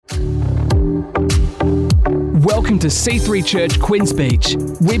Welcome to C3 Church, Queens Beach.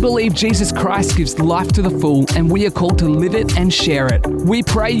 We believe Jesus Christ gives life to the full, and we are called to live it and share it. We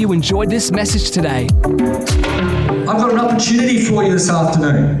pray you enjoyed this message today. I've got an opportunity for you this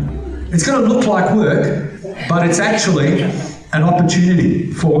afternoon. It's going to look like work, but it's actually an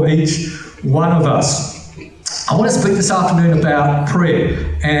opportunity for each one of us. I want to speak this afternoon about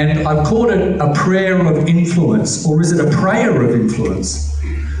prayer, and I've called it a prayer of influence, or is it a prayer of influence?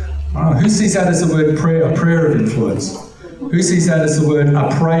 Who sees that as the word prayer, a prayer of influence? Who sees that as the word a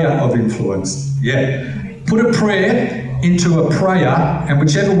prayer of influence? Yeah. Put a prayer into a prayer, and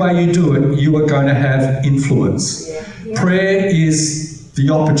whichever way you do it, you are going to have influence. Prayer is the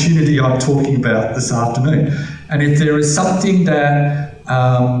opportunity I'm talking about this afternoon. And if there is something that,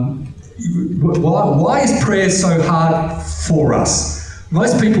 why is prayer so hard for us?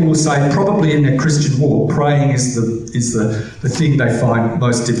 Most people will say, probably in their Christian walk, praying is the thing they find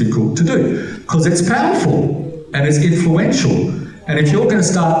most difficult to do, because it's powerful and it's influential. And if you're going to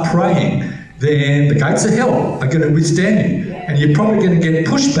start praying, then the gates of hell are going to withstand you, and you're probably going to get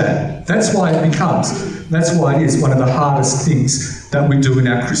pushed back. That's why it is one of the hardest things that we do in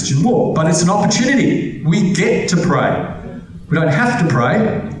our Christian walk. But it's an opportunity. We get to pray. We don't have to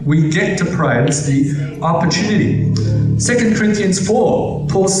pray. We get to pray. It's the opportunity. 2 Corinthians 4,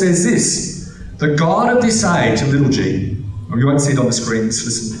 Paul says this: the God of this age, a little g, or you won't see it on the screen, just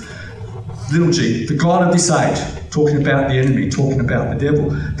listen. Little g, the God of this age, talking about the enemy, talking about the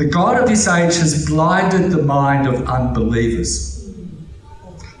devil. The God of this age has blinded the mind of unbelievers,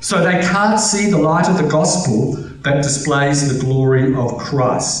 so they can't see the light of the gospel that displays the glory of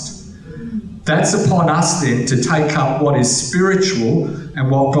Christ. That's upon us then to take up what is spiritual and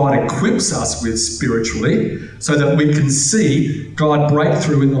what God equips us with spiritually, so that we can see God break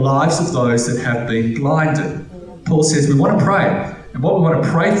through in the lives of those that have been blinded. Paul says we want to pray, and what we want to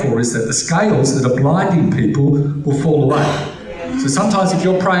pray for is that the scales that are blinding people will fall away. So sometimes if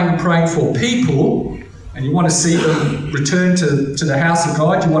you're praying for people and you want to see them return to the house of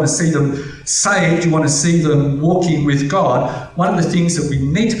God, you want to see them saved, you want to see them walking with God, one of the things that we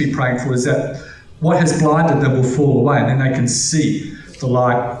need to be praying for is that what has blinded them will fall away, and then they can see the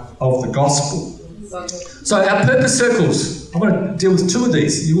light of the gospel. So our purpose circles, I want to deal with two of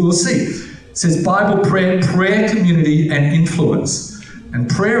these. You will see. It says Bible, prayer, community, and influence. And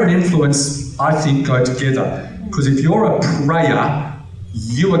prayer and influence, I think, go together. Because if you're a prayer,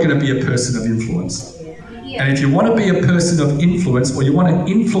 you are going to be a person of influence. And if you want to be a person of influence, or you want to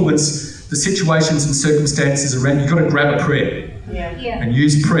influence the situations and circumstances around you, you've got to grab a prayer and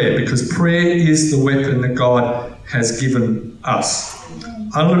use prayer, because prayer is the weapon that God has given us.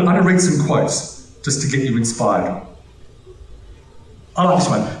 I'm going to read some quotes just to get you inspired. I like this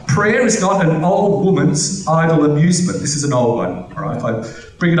one. Prayer is not an old woman's idle amusement. This is an old one, all right? If I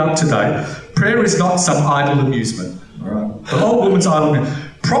bring it up today. Prayer is not some idle amusement, all right? The old woman's idle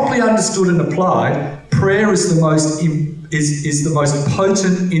amusement. Properly understood and applied, prayer is the most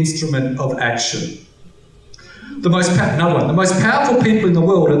potent instrument of action. The most powerful people in the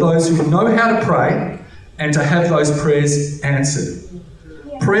world are those who know how to pray and to have those prayers answered.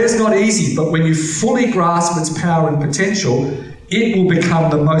 Prayer is not easy, but when you fully grasp its power and potential, it will become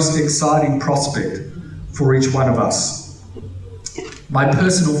the most exciting prospect for each one of us. My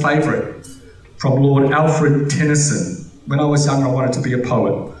personal favourite, from Lord Alfred Tennyson. When I was young, I wanted to be a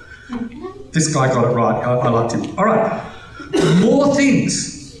poet. This guy got it right. I liked him. All right. More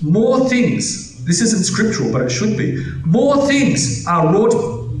things. This isn't scriptural, but it should be. More things are wrought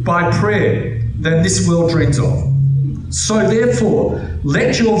by prayer than this world dreams of. So therefore,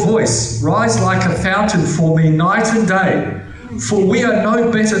 let your voice rise like a fountain for me night and day, for we are no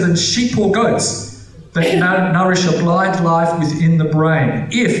better than sheep or goats that nourish a blind life within the brain,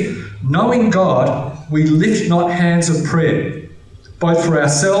 if, knowing God, we lift not hands of prayer, both for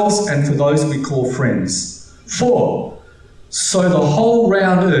ourselves and for those we call friends. 4. So the whole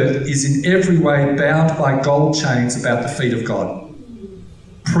round earth is in every way bound by gold chains about the feet of God.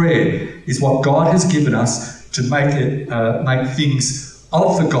 Prayer is what God has given us to make things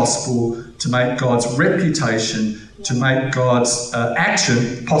of the gospel, to make God's reputation, to make God's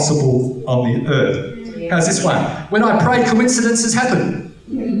action possible on the earth. How's this one? When I pray, coincidences happen.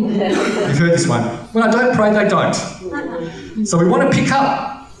 You've heard this one. When I don't pray, they don't. So we want to pick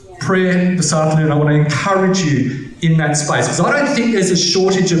up prayer this afternoon. I want to encourage you in that space, because I don't think there's a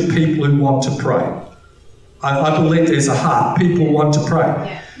shortage of people who want to pray. I believe there's a heart. People want to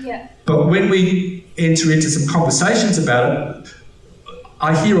pray. But when we enter into some conversations about it,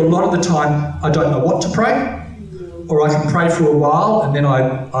 I hear a lot of the time, I don't know what to pray, or I can pray for a while and then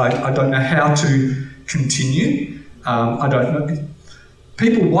I don't know how to continue. I don't know.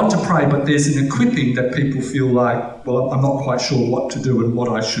 people want to pray, but there's an equipping that people feel like, well, I'm not quite sure what to do and what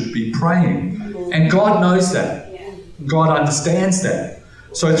I should be praying. And God knows that. God understands that.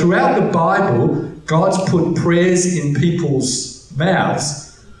 So throughout the Bible, God's put prayers in people's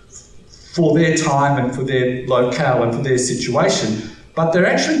mouths for their time and for their locale and for their situation. But they're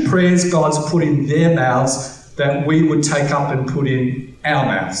actually prayers God's put in their mouths that we would take up and put in our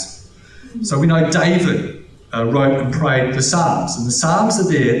mouths. So we know David wrote and prayed the Psalms. And the Psalms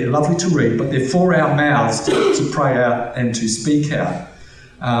are there, they're lovely to read, but they're for our mouths to pray out and to speak out.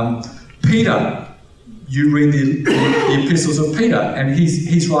 Peter, you read the epistles of Peter, and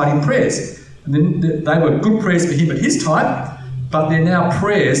he's writing prayers. And then they were good prayers for him at his time, but they're now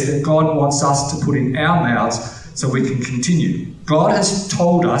prayers that God wants us to put in our mouths so we can continue. God has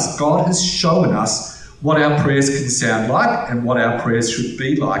told us, God has shown us what our prayers can sound like and what our prayers should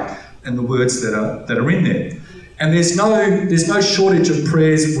be like, and the words that are in there. And there's no shortage of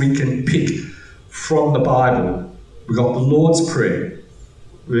prayers we can pick from the Bible. We've got the Lord's Prayer.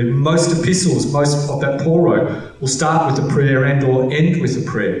 In most epistles, most of that Paul wrote will start with a prayer and or end with a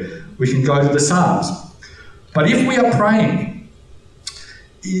prayer. We can go to the Psalms. But if we are praying,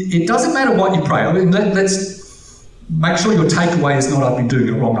 it doesn't matter what you pray. I mean, let's make sure your takeaway is not I've been doing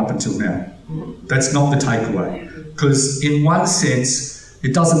it wrong up until now. That's not the takeaway. Because in one sense,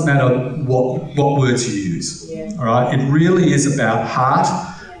 it doesn't matter what words you use. All right? It really is about heart,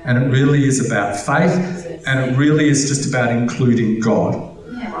 and it really is about faith, and it really is just about including God.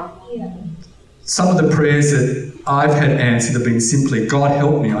 Some of the prayers that I've had answered have been simply, God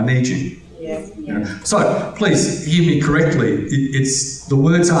help me, I need you. You know? So please hear me correctly. It's the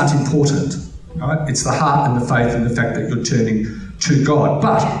words aren't important. Right? It's the heart and the faith and the fact that you're turning to God.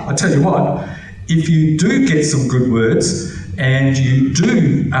 But I tell you what, if you do get some good words and you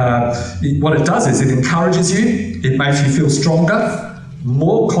do, what it does is it encourages you, it makes you feel stronger,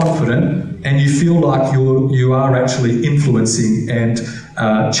 more confident, and you feel like you are actually influencing and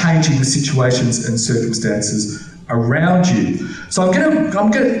changing the situations and circumstances around you. So I'm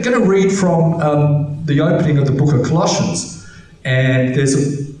going to read from the opening of the book of Colossians, and there's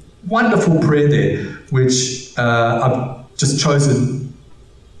a wonderful prayer there which I've just chosen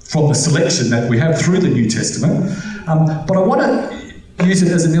from the selection that we have through the New Testament, but I want to use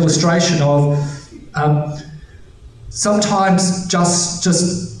it as an illustration of sometimes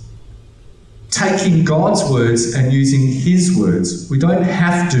just taking God's words and using His words. We don't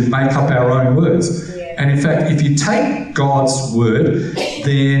have to make up our own words. And in fact, if you take God's word,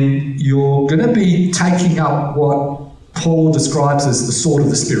 then you're going to be taking up what Paul describes as the sword of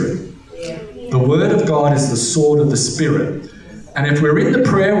the Spirit. The word of God is the sword of the Spirit. And if we're in the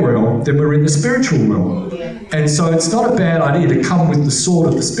prayer realm, then we're in the spiritual realm. And so it's not a bad idea to come with the sword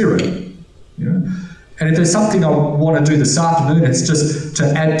of the Spirit. You know? And if there's something I want to do this afternoon, it's just to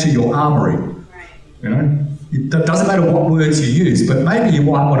add to your armoury. You know, it doesn't matter what words you use, but maybe you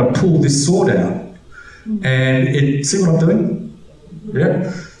might want to pull this sword out. And see what I'm doing?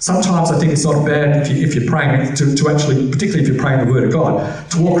 Yeah. Sometimes I think it's not bad if you're praying to actually, particularly if you're praying the Word of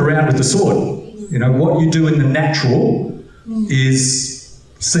God, to walk around with the sword. You know, what you do in the natural is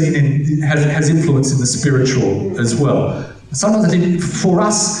seen has influence in the spiritual as well. Sometimes I think for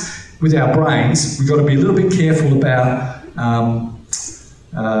us with our brains, we've got to be a little bit careful about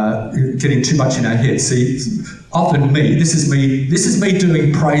getting too much in our head. See, often this is me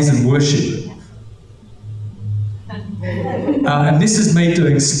doing praise and worship. And this is me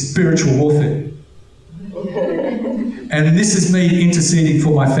doing spiritual warfare. And this is me interceding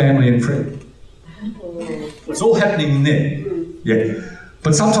for my family and friends. It's all happening in there. Yeah.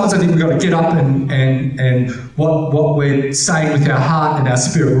 But sometimes I think we've got to get up and what we're saying with our heart and our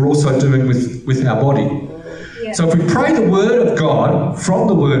spirit, we're also doing with our body. Yeah. So if we pray the Word of God, from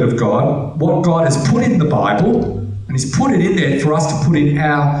the Word of God, what God has put in the Bible, and He's put it in there for us to put in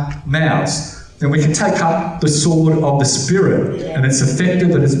our mouths, then we can take up the sword of the Spirit, and it's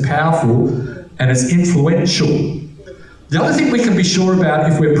effective and it's powerful and it's influential. The other thing we can be sure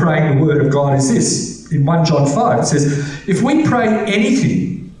about if we're praying the Word of God is this. In 1 John 5, it says, if we pray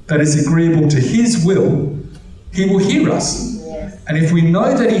anything that is agreeable to His will, He will hear us. And if we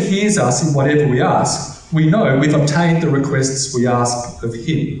know that He hears us in whatever we ask, we know we've obtained the requests we ask of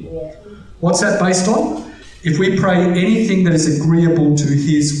Him. What's that based on? If we pray anything that is agreeable to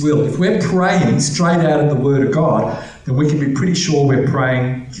His will, if we're praying straight out of the Word of God, then we can be pretty sure we're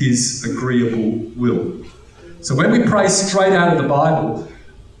praying His agreeable will. So when we pray straight out of the Bible,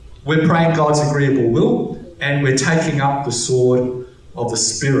 we're praying God's agreeable will, and we're taking up the sword of the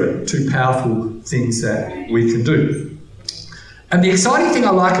Spirit, two powerful things that we can do. And the exciting thing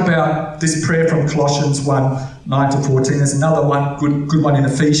I like about this prayer from Colossians 1:9-14, there's another one, good one in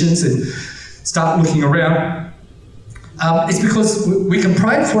Ephesians, and start looking around. It's because we can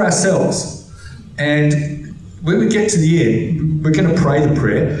pray for ourselves, and when we get to the end, we're going to pray the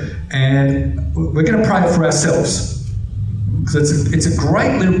prayer, and we're going to pray it for ourselves. Because it's a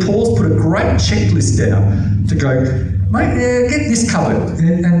great little, Paul's put a great checklist down to go, mate, get this covered,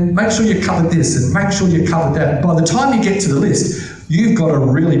 and make sure you covered this, and make sure you covered that. By the time you get to the list, you've got a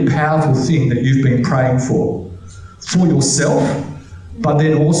really powerful thing that you've been praying for yourself, but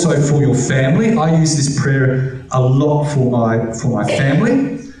then also for your family. I use this prayer a lot for my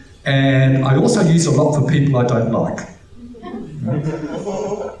family, and I also use a lot for people I don't like.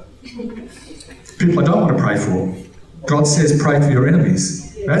 People I don't want to pray for. God says pray for your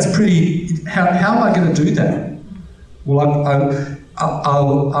enemies. That's pretty, how am I going to do that? Well,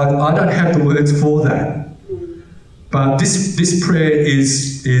 I don't have the words for that. But this prayer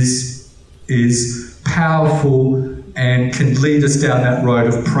is powerful and can lead us down that road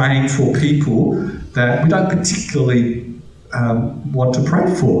of praying for people that we don't particularly want to pray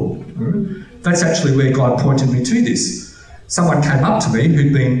for. That's actually where God pointed me to this. Someone came up to me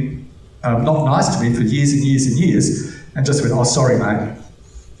who'd been not nice to me for years and years and years, and just went, "Oh, sorry, mate.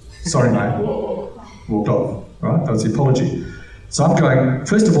 Sorry, mate." Walked off. Right? That was the apology. So I'm going,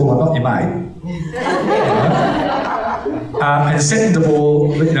 first of all, I'm not your mate. And second of all,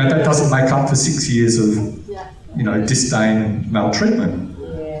 that doesn't make up for 6 years of, disdain and maltreatment.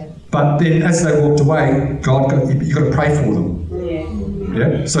 Yeah. But then as they walked away, you've got to pray for them.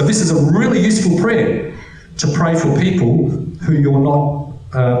 Yeah. So this is a really useful prayer to pray for people who you're not,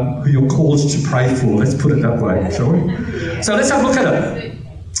 who you're called to pray for. Let's put it that way, shall we? So let's have a look at it.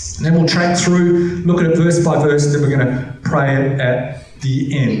 And then we'll track through, look at it verse by verse, and then we're going to pray it at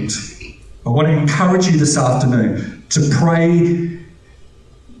the end. I want to encourage you this afternoon to pray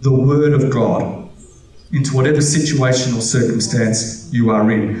the Word of God into whatever situation or circumstance you are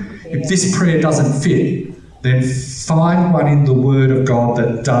in. If this prayer doesn't fit, then find one in the Word of God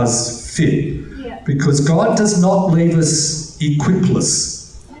that does fit. Because God does not leave us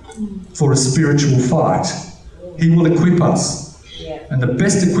equipless for a spiritual fight. He will equip us. And the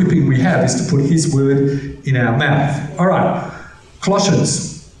best equipping we have is to put His Word in our mouth. All right,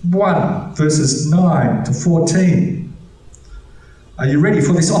 Colossians 1, verses 9-14. Are you ready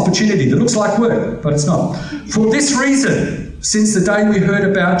for this opportunity that looks like work, but it's not? For this reason, since the day we heard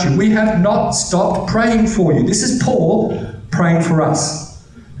about you, we have not stopped praying for you. This is Paul praying for us.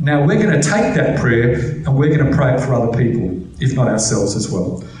 Now we're going to take that prayer and we're going to pray it for other people, if not ourselves as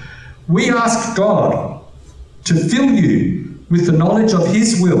well. We ask God to fill you with the knowledge of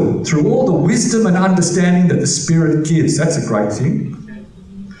His will through all the wisdom and understanding that the Spirit gives. That's a great thing.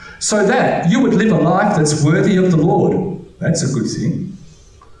 So that you would live a life that's worthy of the Lord. That's a good thing.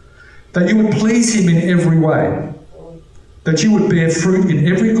 That you would please Him in every way. That you would bear fruit in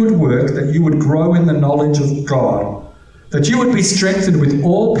every good work. That you would grow in the knowledge of God. That you would be strengthened with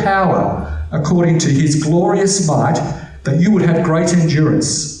all power according to His glorious might. That you would have great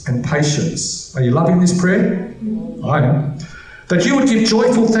endurance and patience. Are you loving this prayer? I am. That you would give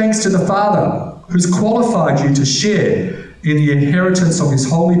joyful thanks to the Father, who's qualified you to share in the inheritance of His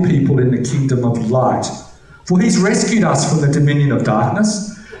holy people in the kingdom of light. For He's rescued us from the dominion of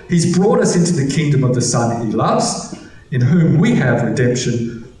darkness. He's brought us into the kingdom of the Son He loves, in whom we have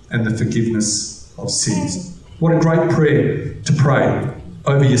redemption and the forgiveness of sins. What a great prayer to pray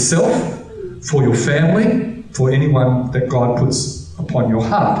over yourself, for your family, for anyone that God puts upon your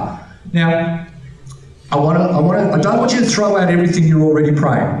heart. Now, I don't want you to throw out everything you're already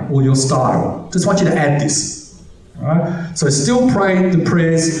praying or your style. Just want you to add this. All right? So still pray the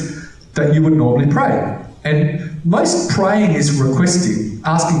prayers that you would normally pray. And most praying is requesting,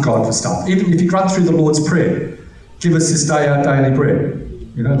 asking God for stuff. Even if you run through the Lord's Prayer, give us this day our daily bread.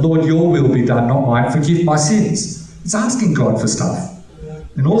 Lord, your will be done, not mine. Forgive my sins. It's asking God for stuff.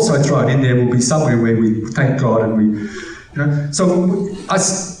 And also throw it in there will be somewhere where we thank God and we, So I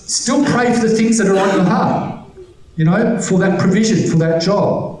still pray for the things that are on your heart, for that provision, for that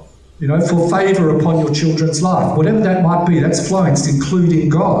job, for favour upon your children's life. Whatever that might be, that's flowing, it's including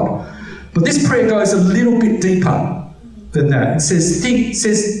God. But this prayer goes a little bit deeper than that.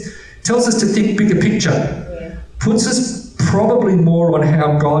 It tells us to think bigger picture. Puts us probably more on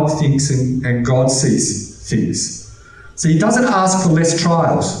how God thinks and God sees things. So He doesn't ask for less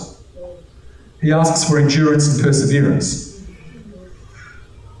trials. He asks for endurance and perseverance.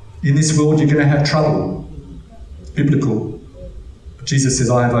 In this world, you're going to have trouble. Biblical. Jesus says,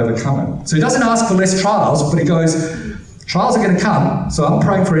 I have overcome it. So He doesn't ask for less trials, but He goes, trials are going to come, so I'm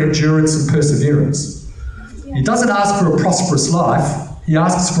praying for endurance and perseverance. He doesn't ask for a prosperous life. He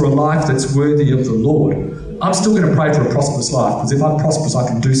asks for a life that's worthy of the Lord. I'm still going to pray for a prosperous life, because if I'm prosperous, I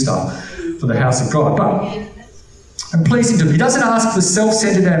can do stuff for the house of God. And pleasing to him. He doesn't ask for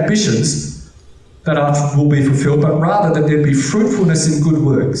self-centered ambitions that will be fulfilled, but rather that there be fruitfulness in good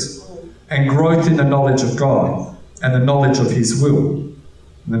works and growth in the knowledge of God and the knowledge of his will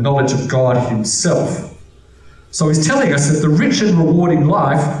and the knowledge of God himself. So he's telling us that the rich and rewarding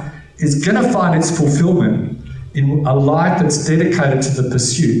life is going to find its fulfillment in a life that's dedicated to the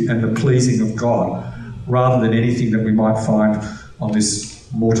pursuit and the pleasing of God, rather than anything that we might find on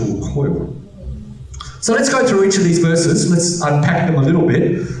this mortal coil. So let's go through each of these verses. Let's unpack them a little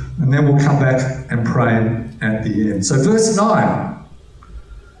bit, and then we'll come back and pray at the end. So verse 9.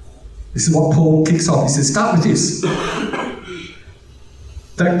 This is what Paul kicks off. He says, start with this.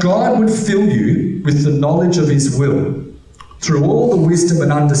 That God would fill you with the knowledge of his will through all the wisdom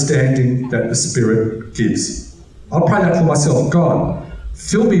and understanding that the Spirit gives. I'll pray that for myself. God,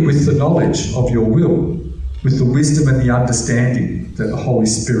 fill me with the knowledge of your will, with the wisdom and the understanding that the Holy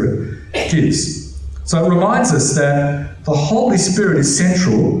Spirit gives. So it reminds us that the Holy Spirit is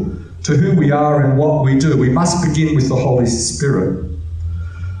central to who we are and what we do. We must begin with the Holy Spirit.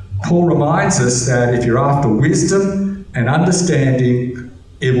 Paul reminds us that if you're after wisdom and understanding,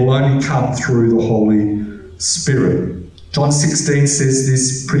 it will only come through the Holy Spirit. John 16 says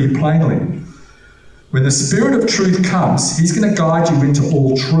this pretty plainly. When the Spirit of truth comes, he's going to guide you into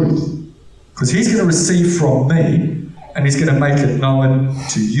all truth, because he's going to receive from me and he's going to make it known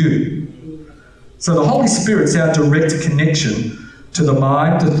to you. So the Holy Spirit's our direct connection to the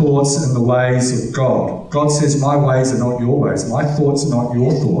mind, the thoughts and the ways of God. God says, my ways are not your ways. My thoughts are not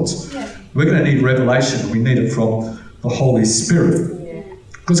your thoughts. Yeah. We're going to need revelation. We need it from the Holy Spirit.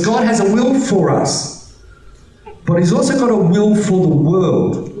 Because God has a will for us, but he's also got a will for the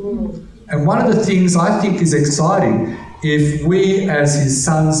world. And one of the things I think is exciting, if we as his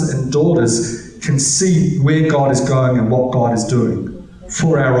sons and daughters can see where God is going and what God is doing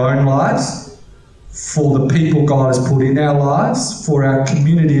for our own lives, for the people God has put in our lives, for our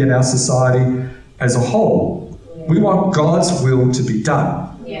community and our society as a whole. We want God's will to be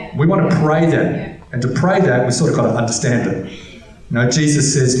done. Yeah. We want to pray that. Yeah. And to pray that, we sort of got to understand it. You know,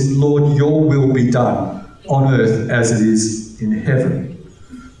 Jesus says, Lord, your will be done on earth as it is in heaven.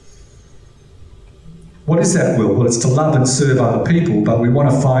 What is that will? Well, it's to love and serve other people, but we want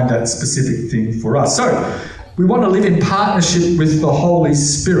to find that specific thing for us. So, we want to live in partnership with the Holy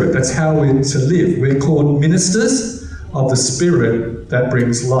Spirit. That's how we're to live. We're called ministers of the Spirit that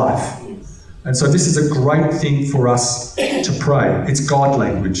brings life. And so this is a great thing for us to pray. It's God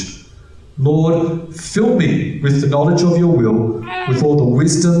language. Lord, fill me with the knowledge of your will, with all the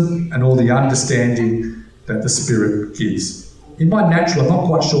wisdom and all the understanding that the Spirit gives. In my natural, I'm not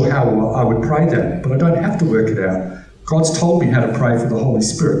quite sure how I would pray that, but I don't have to work it out. God's told me how to pray for the Holy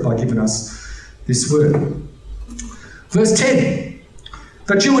Spirit by giving us this word. Verse 10,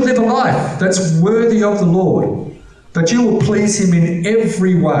 that you would live a life that's worthy of the Lord, that you will please him in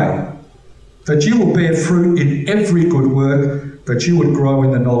every way, that you will bear fruit in every good work, that you would grow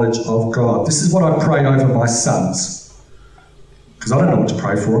in the knowledge of God. This is what I pray over my sons, because I don't know what to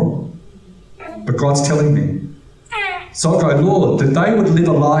pray for them, but God's telling me. So I go, Lord, that they would live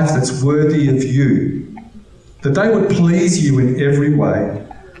a life that's worthy of you, that they would please you in every way,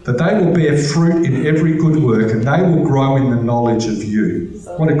 that they will bear fruit in every good work, and they will grow in the knowledge of you.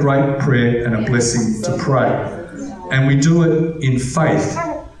 What a great prayer and a blessing to pray. And we do it in faith.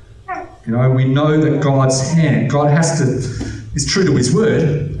 You know, we know that God's hand, God is true to his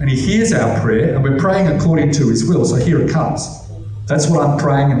word, and he hears our prayer, and we're praying according to his will. So here it comes. That's what I'm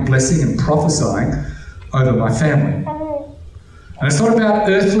praying and blessing and prophesying over my family. And it's not about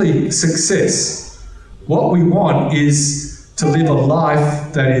earthly success. What we want is to live a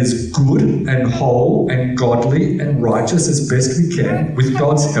life that is good and whole and godly and righteous as best we can with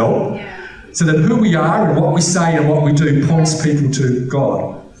God's help, so that who we are and what we say and what we do points people to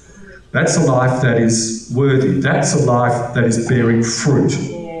God. That's a life that is worthy. That's a life that is bearing fruit.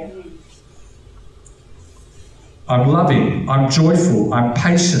 I'm loving, I'm joyful, I'm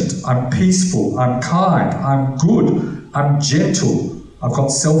patient, I'm peaceful, I'm kind, I'm good, I'm gentle, I've got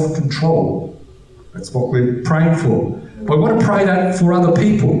self-control. That's what we're praying for. But we want to pray that for other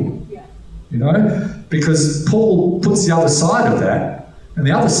people, you know, because Paul puts the other side of that, and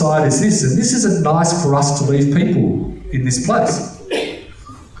the other side is this, and this isn't nice for us to leave people in this place.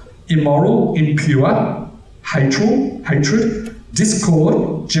 Immoral, impure, hatred,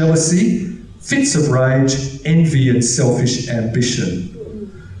 discord, jealousy, fits of rage, envy and selfish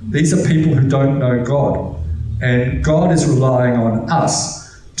ambition. These are people who don't know God, and God is relying on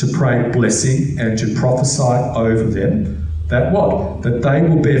us to pray blessing and to prophesy over them, that what? That they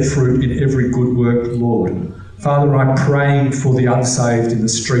will bear fruit in every good work, Lord. Father, I'm praying for the unsaved in the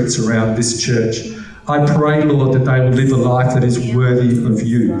streets around this church. I pray, Lord, that they will live a life that is worthy of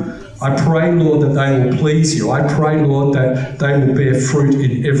you. I pray, Lord, that they will please you. I pray, Lord, that they will bear fruit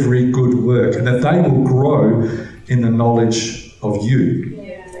in every good work and that they will grow in the knowledge of you.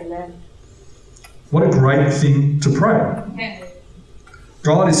 What a great thing to pray.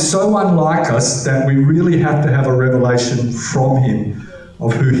 God is so unlike us that we really have to have a revelation from him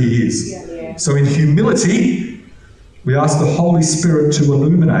of who he is. So in humility, we ask the Holy Spirit to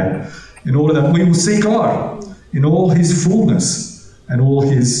illuminate in order that we will see God in all his fullness and all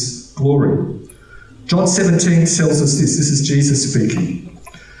his glory. John 17 tells us this. This is Jesus speaking.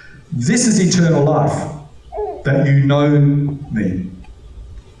 This is eternal life, that you know me.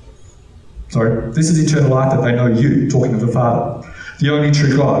 This is eternal life, that they know you, talking of the Father, the only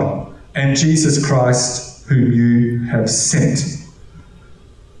true God, and Jesus Christ, whom you have sent.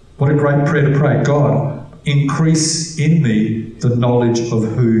 What a great prayer to pray. God, increase in me the knowledge of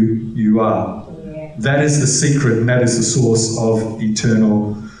who you are. That is the secret, and that is the source of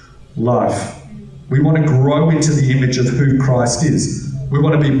eternal life. We want to grow into the image of who Christ is. We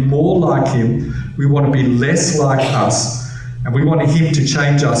want to be more like him. We want to be less like us. And we want him to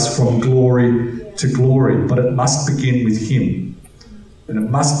change us from glory to glory. But it must begin with him. And it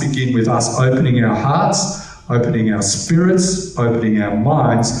must begin with us opening our hearts, opening our spirits, opening our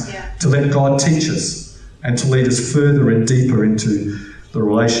minds to let God teach us and to lead us further and deeper into the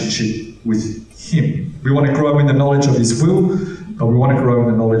relationship with him. We want to grow in the knowledge of his will, but we want to grow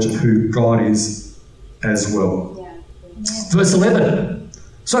in the knowledge of who God is as well. Verse 11.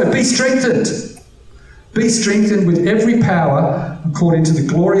 So be strengthened. Be strengthened with every power according to the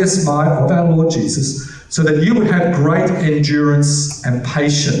glorious might of our Lord Jesus, so that you would have great endurance and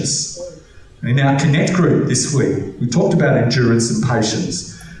patience. In our Connect group this week, we talked about endurance and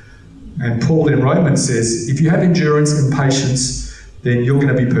patience. And Paul in Romans says, if you have endurance and patience, then you're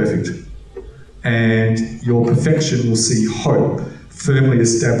going to be perfect. And your perfection will see hope firmly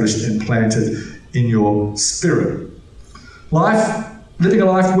established and planted in your spirit. Living a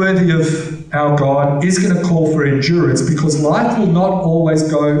life worthy of our God is going to call for endurance, because life will not always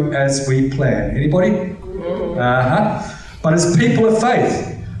go as we plan. Anybody? But as people of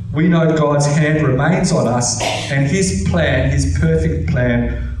faith, we know God's hand remains on us and his plan, his perfect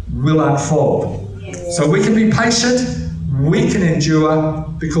plan, will unfold. So we can be patient, we can endure,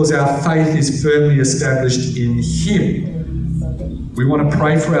 because our faith is firmly established in him. We want to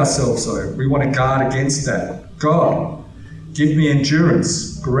pray for ourselves though. We want to guard against that. God, give me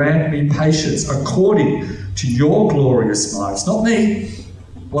endurance, grant me patience according to your glorious might. It's not me.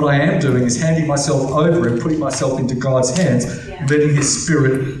 What I am doing is handing myself over and putting myself into God's hands and letting his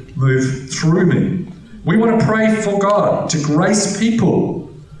Spirit move through me. We want to pray for God to grace people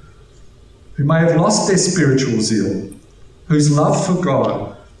who may have lost their spiritual zeal, whose love for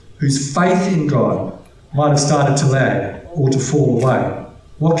God, whose faith in God might have started to lag or to fall away.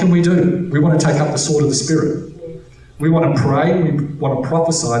 What can we do? We want to take up the sword of the Spirit. We want to pray, we want to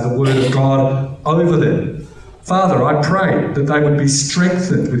prophesy the word of God over them. Father, I pray that they would be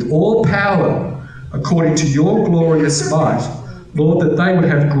strengthened with all power according to your glorious might. Lord, that they would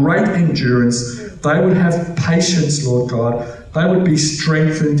have great endurance, they would have patience, Lord God, they would be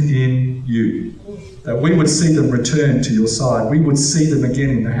strengthened in you. That we would see them return to your side. We would see them again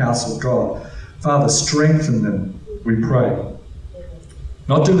in the house of God. Father, strengthen them, we pray.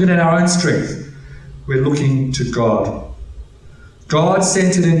 Not doing it in our own strength. We're looking to God.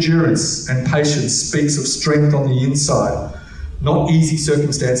 God-centered endurance and patience speaks of strength on the inside, not easy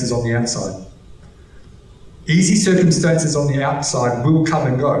circumstances on the outside. Easy circumstances on the outside will come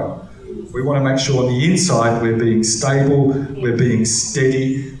and go. We want to make sure on the inside we're being stable, we're being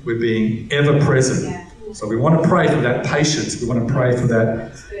steady, we're being ever present. So we want to pray for that patience. We want to pray for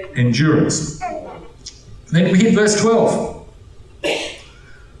that endurance. Then we hit verse 12.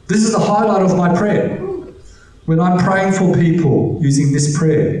 This is the highlight of my prayer. When I'm praying for people using this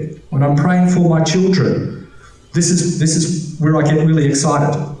prayer, when I'm praying for my children, this is where I get really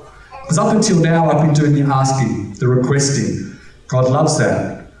excited. Because up until now, I've been doing the asking, the requesting. God loves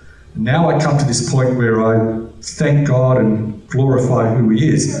that. And now I come to this point where I thank God and glorify who he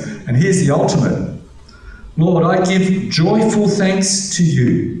is. And here's the ultimate. Lord, I give joyful thanks to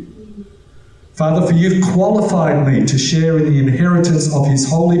you, Father, for you've qualified me to share in the inheritance of his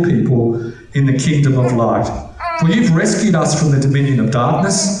holy people in the kingdom of light. For you've rescued us from the dominion of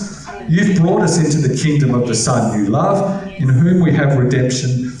darkness. You've brought us into the kingdom of the Son you love, in whom we have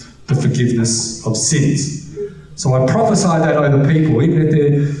redemption, the forgiveness of sins. So I prophesy that over people, even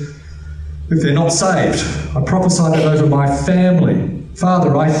if they're not saved. I prophesy that over my family.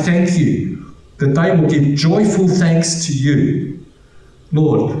 Father, I thank you that they will give joyful thanks to you.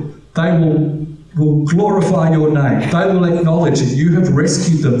 Lord, they will glorify your name. They will acknowledge that you have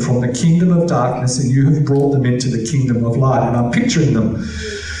rescued them from the kingdom of darkness and you have brought them into the kingdom of light. And I'm picturing them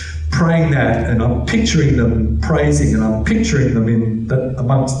praying that, and I'm picturing them praising, and I'm picturing them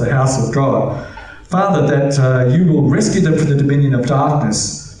amongst the house of God. Father, that you will rescue them from the dominion of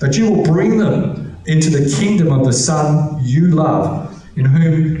darkness, that you will bring them into the kingdom of the Son you love, in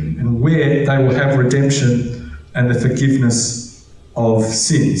whom and where they will have redemption and the forgiveness of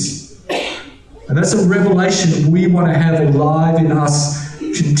sins. And that's a revelation we want to have alive in us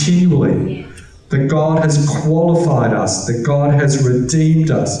continually, that God has qualified us, that God has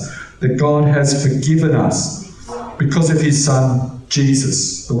redeemed us, that God has forgiven us because of his Son,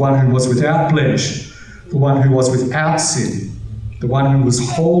 Jesus, the one who was without blemish, the one who was without sin, the one who was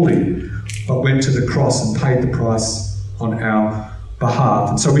holy, but went to the cross and paid the price on our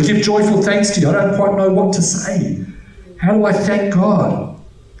behalf. And so we give joyful thanks to you. I don't quite know what to say. How do I thank God?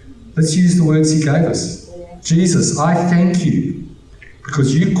 Let's use the words he gave us. Jesus, I thank you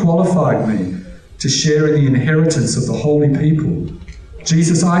because you qualified me to share in the inheritance of the holy people.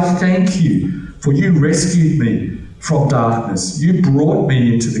 Jesus, I thank you for you rescued me from darkness. You brought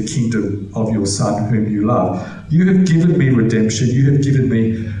me into the kingdom of your Son whom you love. You have given me redemption. You have given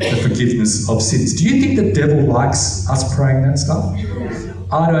me the forgiveness of sins. Do you think the devil likes us praying that stuff?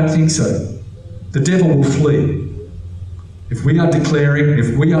 I don't think so. The devil will flee. If we are declaring,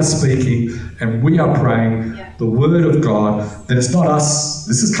 if we are speaking, and we are praying the word of God, then it's not us.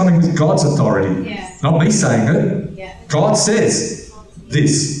 This is coming with God's authority. Not me saying it. God says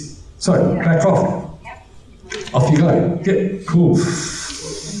this. So, back off. Off you go. Yeah, cool.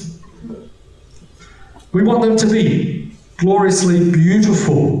 We want them to be gloriously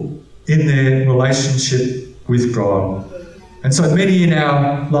beautiful in their relationship with God. And so many in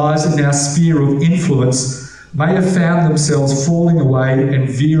our lives, in our sphere of influence, may have found themselves falling away and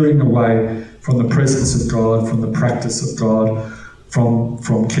veering away from the presence of God, from the practice of God,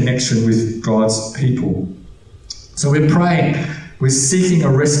 from connection with God's people. So we're praying, we're seeking a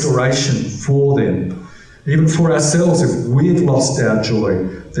restoration for them. Even for ourselves, if we've lost our joy,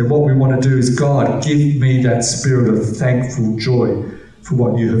 then what we want to do is, God, give me that spirit of thankful joy for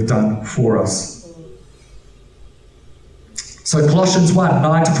what you have done for us. So Colossians 1,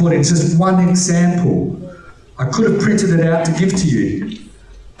 9 to 14, it's just one example. I could have printed it out to give to you,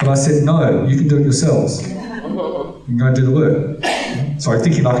 but I said, no, you can do it yourselves. You can go and do the work. Sorry,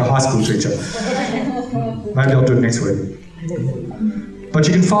 thinking like a high school teacher. Maybe I'll do it next week. But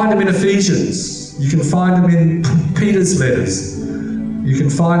you can find them in Ephesians. You can find them in Peter's letters. You can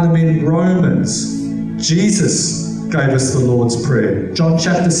find them in Romans. Jesus gave us the Lord's Prayer. John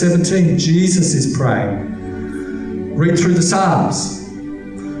chapter 17, Jesus is praying. Read through the Psalms.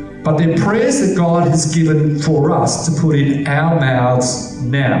 But they're prayers that God has given for us to put in our mouths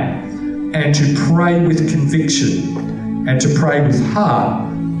now, and to pray with conviction, and to pray with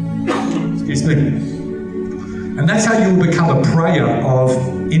heart. Excuse me. And that's how you will become a prayer of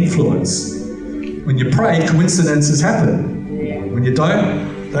influence. When you pray, coincidences happen. When you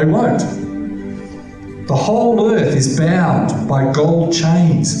don't, they won't. The whole earth is bound by gold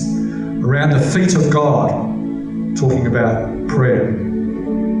chains around the feet of God, talking about prayer.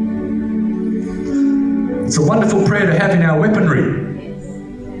 It's a wonderful prayer to have in our weaponry.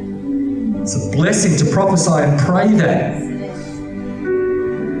 It's a blessing to prophesy and pray that.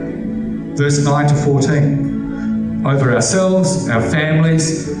 Verse 9 to 14. Over ourselves, our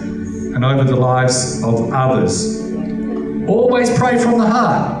families, and over the lives of others. Always pray from the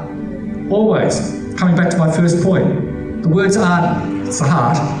heart. Always. Coming back to my first point. The words aren't, it's the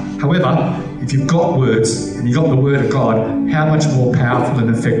heart. However, if you've got words and you've got the word of God, how much more powerful and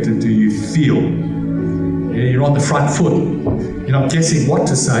effective do you feel? You're on the front foot. You're not guessing what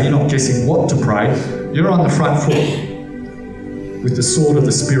to say. You're not guessing what to pray. You're on the front foot with the sword of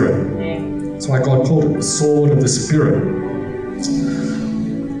the Spirit. That's why God called it the sword of the Spirit.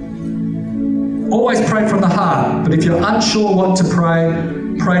 Always pray from the heart. But if you're unsure what to pray,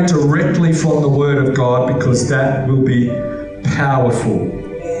 pray directly from the Word of God, because that will be powerful.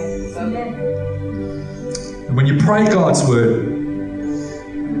 And when you pray God's Word,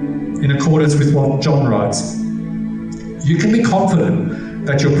 in accordance with what John writes, you can be confident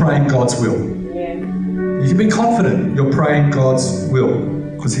that you're praying God's will. You can be confident you're praying God's will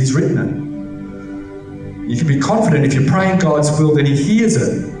because He's written it. You can be confident if you're praying God's will, then He hears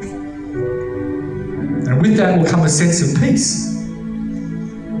it. And with that will come a sense of peace.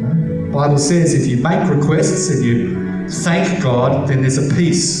 The Bible says if you make requests and you thank God, then there's a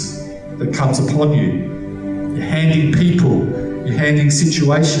peace that comes upon you. You're handing people, you're handing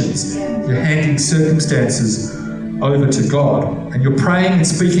situations, you're handing circumstances over to God, and you're praying and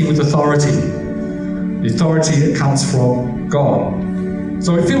speaking with authority. The authority that comes from God.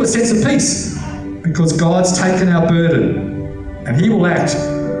 So we feel a sense of peace because God's taken our burden and He will act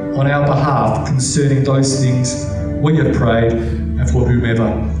on our behalf concerning those things we have prayed and for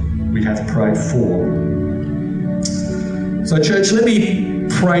whomever we have prayed for. So church, let me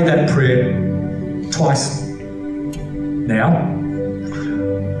pray that prayer twice now.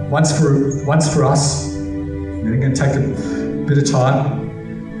 Once for us. We're going to take a bit of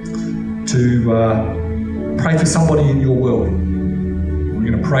time to pray for somebody in your world. We're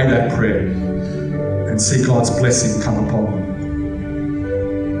going to pray that prayer and see God's blessing come upon them.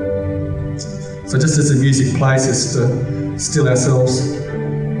 So just as the music plays, just to still ourselves.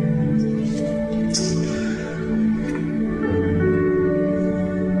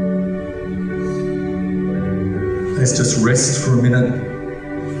 Let's just rest for a minute.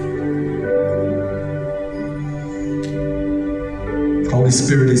 Holy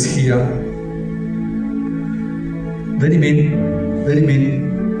Spirit is here. Let Him in. Let Him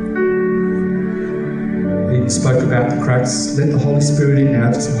in. He spoke about the cracks. Let the Holy Spirit in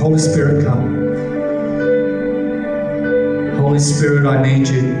now. Just Holy Spirit, come. Holy Spirit, I need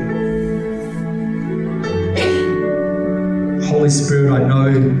you. Holy Spirit, I know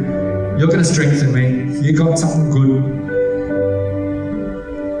you're going to strengthen me. You got something good.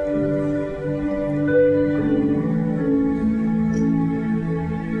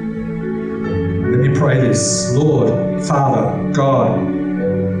 Pray this. Lord, Father, God,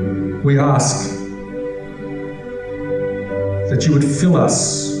 we ask that you would fill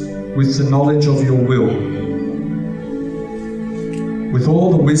us with the knowledge of your will, with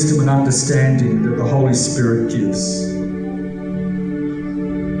all the wisdom and understanding that the Holy Spirit gives.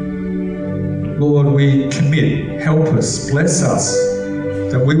 Lord, we commit, help us, bless us,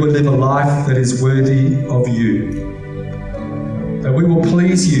 that we will live a life that is worthy of you, that we will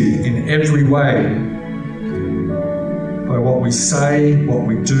please you in every way, by what we say, what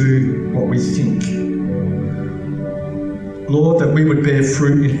we do, what we think. Lord, that we would bear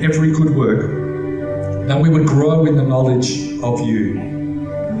fruit in every good work, that we would grow in the knowledge of you.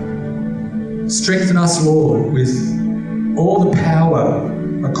 Strengthen us, Lord, with all the power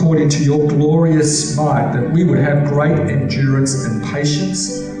according to your glorious might, that we would have great endurance and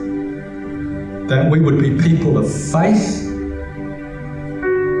patience, that we would be people of faith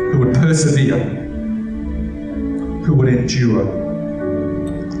who would persevere, who would endure.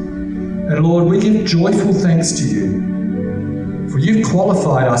 And Lord, we give joyful thanks to you, for you've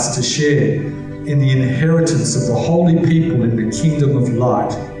qualified us to share in the inheritance of the holy people in the kingdom of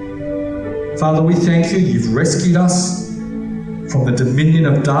light. Father, we thank you. You've rescued us from the dominion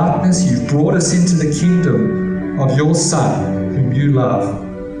of darkness. You've brought us into the kingdom of your Son, whom you love,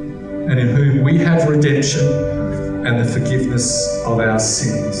 and in whom we have redemption and the forgiveness of our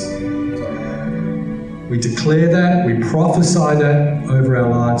sins. We declare that, we prophesy that over our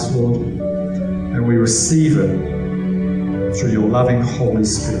lives, Lord, and we receive it through your loving Holy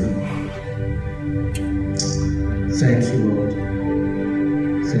Spirit. Thank you, Lord.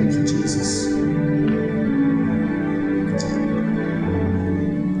 Thank you, Jesus.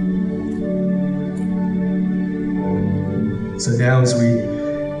 So now as we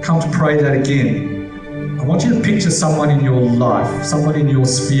come to pray that again, I want you to picture someone in your life, someone in your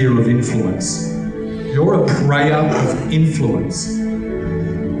sphere of influence. You're a prayer of influence.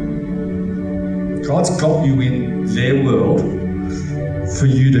 God's got you in their world for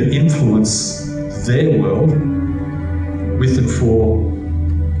you to influence their world with and for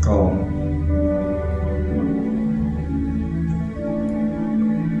God.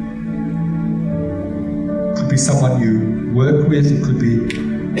 It could be someone you work with, it could be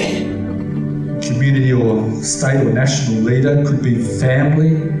community or state or national leader, it could be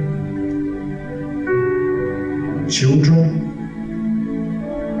family, children,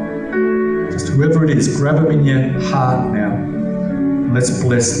 just whoever it is, grab them in your heart now and let's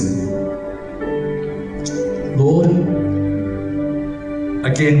bless them. Lord,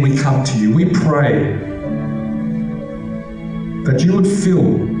 again we come to you. We pray that you would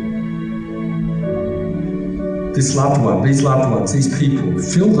fill this loved one, these loved ones, these people,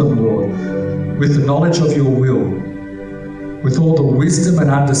 fill them, Lord, with the knowledge of your will, with all the wisdom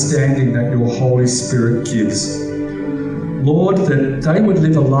and understanding that your Holy Spirit gives. Lord, that they would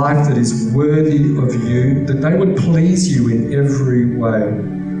live a life that is worthy of you, that they would please you in every way.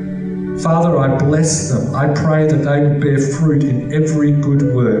 Father, I bless them. I pray that they would bear fruit in every good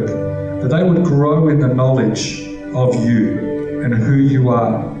work, that they would grow in the knowledge of you and who you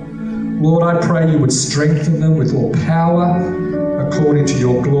are. Lord, I pray you would strengthen them with all power according to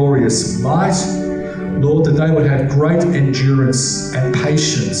your glorious might. Lord, that they would have great endurance and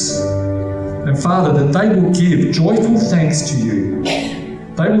patience. And Father, that they will give joyful thanks to you.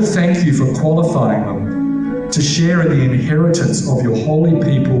 They will thank you for qualifying them to share in the inheritance of your holy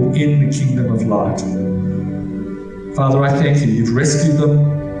people in the kingdom of light. Father, I thank you. You've rescued them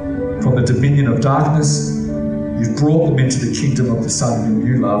from the dominion of darkness. You've brought them into the kingdom of the Son whom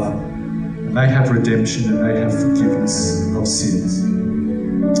you love. And they have redemption and they have forgiveness of sins.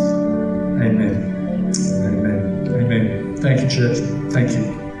 Amen. Amen. Amen. Thank you, church. Thank you.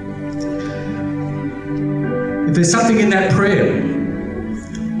 If there's something in that prayer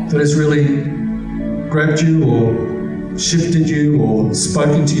that has really grabbed you or shifted you or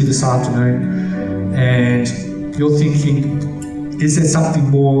spoken to you this afternoon, and you're thinking, is there something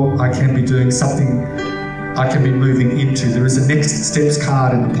more I can be doing, something I can be moving into? There is a next steps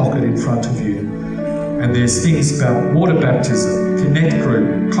card in the pocket in front of you. And there's things about water baptism, connect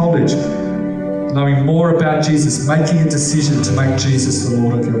group, college, knowing more about Jesus, making a decision to make Jesus the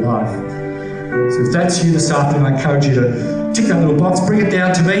Lord of your life. So if that's you this afternoon, I encourage you to tick that little box, bring it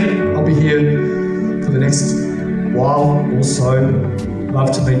down to me. I'll be here for the next while or so.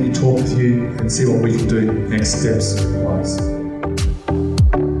 Love to meet you, talk with you, and see what we can do next steps-wise.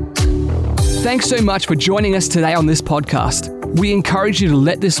 Thanks so much for joining us today on this podcast. We encourage you to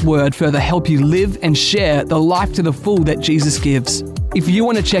let this word further help you live and share the life to the full that Jesus gives. If you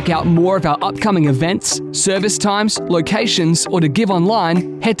want to check out more of our upcoming events, service times, locations, or to give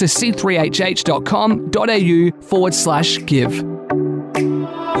online, head to c3hh.com.au/give.